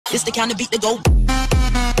It's the kind of beat that go.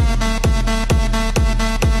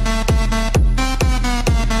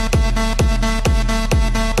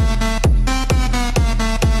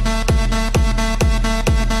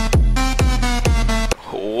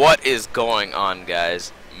 What is going on,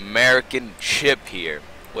 guys? AmericanChip here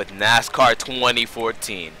with NASCAR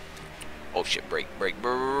 2014. Oh shit, break.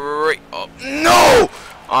 Oh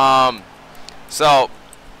no! So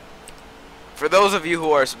for those of you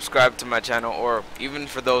who are subscribed to my channel, or even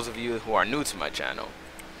for those of you who are new to my channel,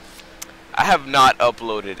 I have not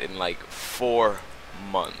uploaded in like 4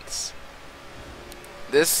 months.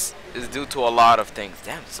 This is due to a lot of things.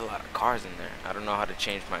 Damn, there's a lot of cars in there. I don't know how to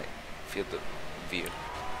change my field of view.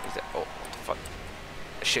 Is that, oh, what the fuck?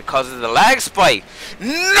 That shit causes the lag spike.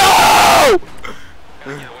 No!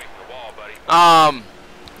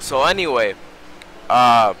 So anyway,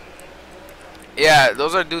 yeah,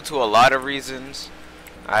 those are due to a lot of reasons.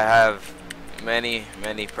 I have many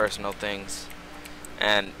personal things,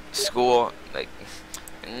 and school, like,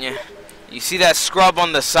 yeah. You see that scrub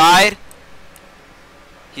on the side?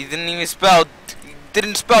 He didn't spell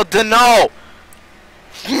no.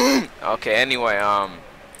 Okay, anyway,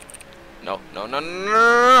 no.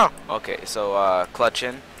 Okay, so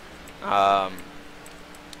clutching.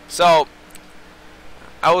 So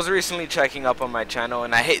I was recently checking up on my channel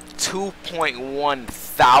and I hit 2.1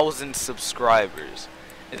 thousand subscribers.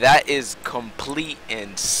 That is complete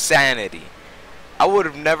insanity. I would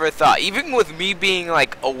have never thought, even with me being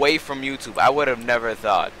like away from YouTube, I would have never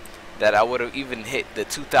thought that I would have even hit the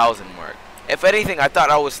 2,000 mark. If anything, I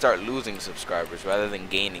thought I would start losing subscribers rather than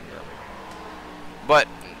gaining them. But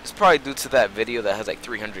it's probably due to that video that has like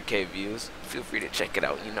 300k views. Feel free to check it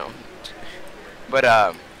out, you know. But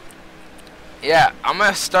yeah, I'm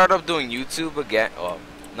gonna start up doing YouTube again. Well,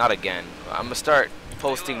 not again. I'm gonna start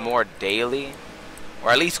posting more daily,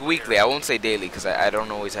 or at least weekly. I won't say daily because I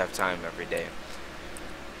don't always have time every day.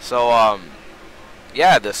 So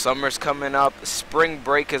yeah, the summer's coming up. Spring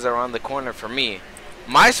break is around the corner for me.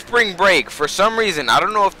 My spring break, for some reason, I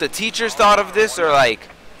don't know if the teachers thought of this or like,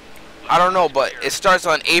 I don't know, but it starts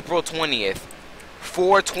on April 20th.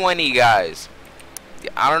 420, guys.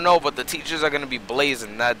 I don't know, but the teachers are going to be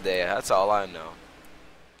blazing that day. That's all I know.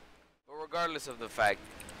 But regardless of the fact,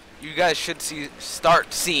 you guys should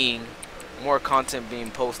start seeing more content being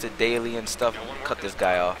posted daily and stuff. Cut this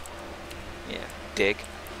guy off. Yeah, dick.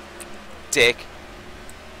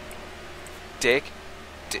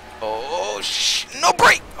 Oh, no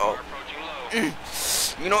break. Oh.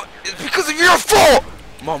 You know, it's because of your fault,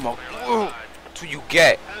 mama. That's what you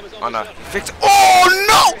get on a fix. Oh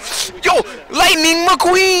no! Yo, Lightning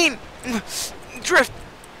McQueen! Drift.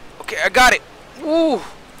 Okay, I got it. Woo!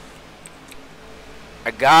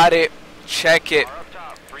 I got it. Check it.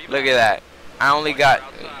 Look at that. I only got.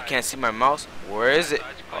 You can't see my mouse. Where is it?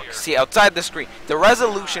 Oh, see, outside the screen. The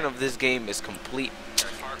resolution of this game is complete.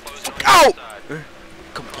 Oh!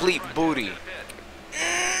 Complete booty.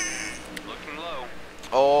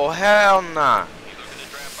 Oh hell nah.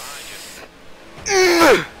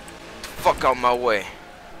 Fuck out my way.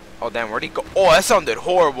 Oh damn, where'd he go? Oh, that sounded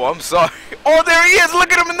horrible. I'm sorry. Oh, there he is.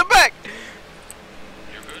 Look at him in the back.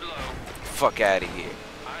 Fuck out of here.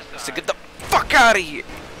 So get the fuck out of here.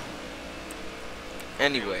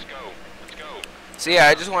 Anyway. So yeah,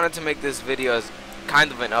 I just wanted to make this video as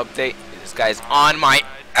kind of an update. This guy's on my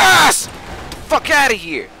ass. Fuck out of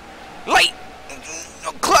here. Light.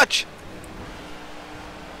 No clutch.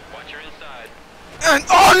 Watch your inside. And,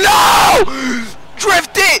 oh no!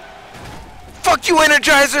 Drift it! Fuck you,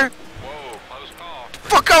 Energizer! Whoa, close call.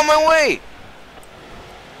 Fuck out my way!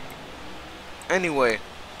 Anyway,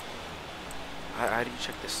 how do you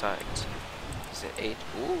check the sides? Is it 8?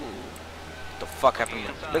 Ooh. What the fuck happened?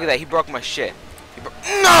 Look at that, he broke my shit.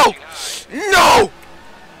 No! No!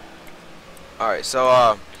 Alright,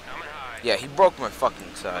 so, yeah, he broke my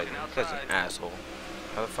fucking side. This guy's an asshole.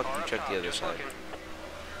 How the fuck do you check the other side?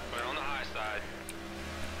 We're on the high side.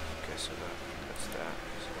 Okay, so that's that.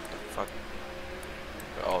 So what the fuck?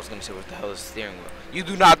 Oh, I was gonna say, what the hell is the steering wheel? You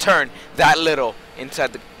do not turn that little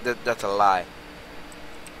inside the. That's a lie.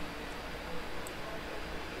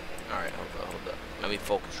 Alright, hold up. Let me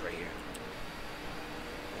focus right here.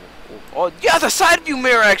 Oh, yeah, the side view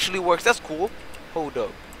mirror actually works. That's cool. Hold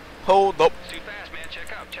up. Too fast, man.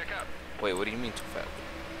 Check up. Wait, what do you mean too fast?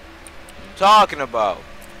 What are you talking about?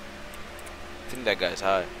 I think that guy's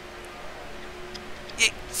high.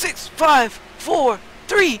 8, 6, 5, 4,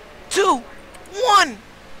 3, 2, 1.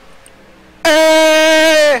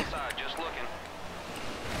 Hey! Just looking.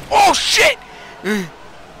 Oh shit! Better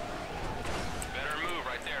move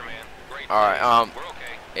right there, man. Great. All right. We're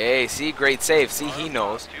okay. Hey, see, great save. See, he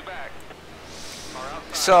knows. Two back. Car outside.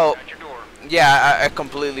 So, At your door. yeah, I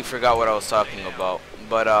completely forgot what I was talking about.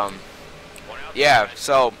 But, yeah,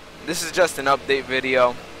 so, this is just an update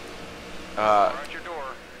video. At your door.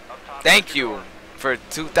 Up top Thank at your you door. for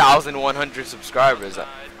 2,100 subscribers.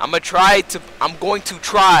 I'm going to try to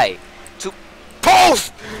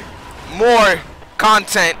post more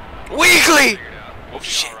content weekly. Figure it out. Oh, You'll be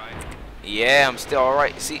shit. all right. Yeah, I'm still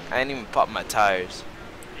alright. See, I didn't even pop my tires.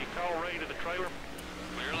 You call Ray to the trailer?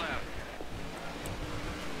 Clear left.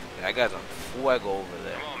 That guy's on fuego over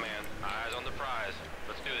there. Come on, man. Eyes on the prize.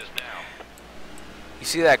 Let's do this now. You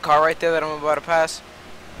see that car right there that I'm about to pass?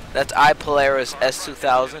 That's iPaolera's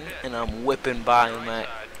S2000, and I'm whipping by in my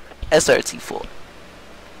SRT4.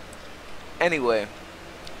 Anyway,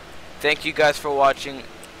 thank you guys for watching.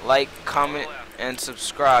 Like, comment, and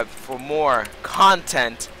subscribe for more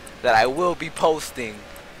content that I will be posting.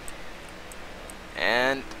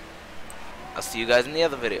 And I'll see you guys in the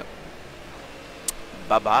other video.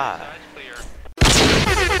 Bye-bye.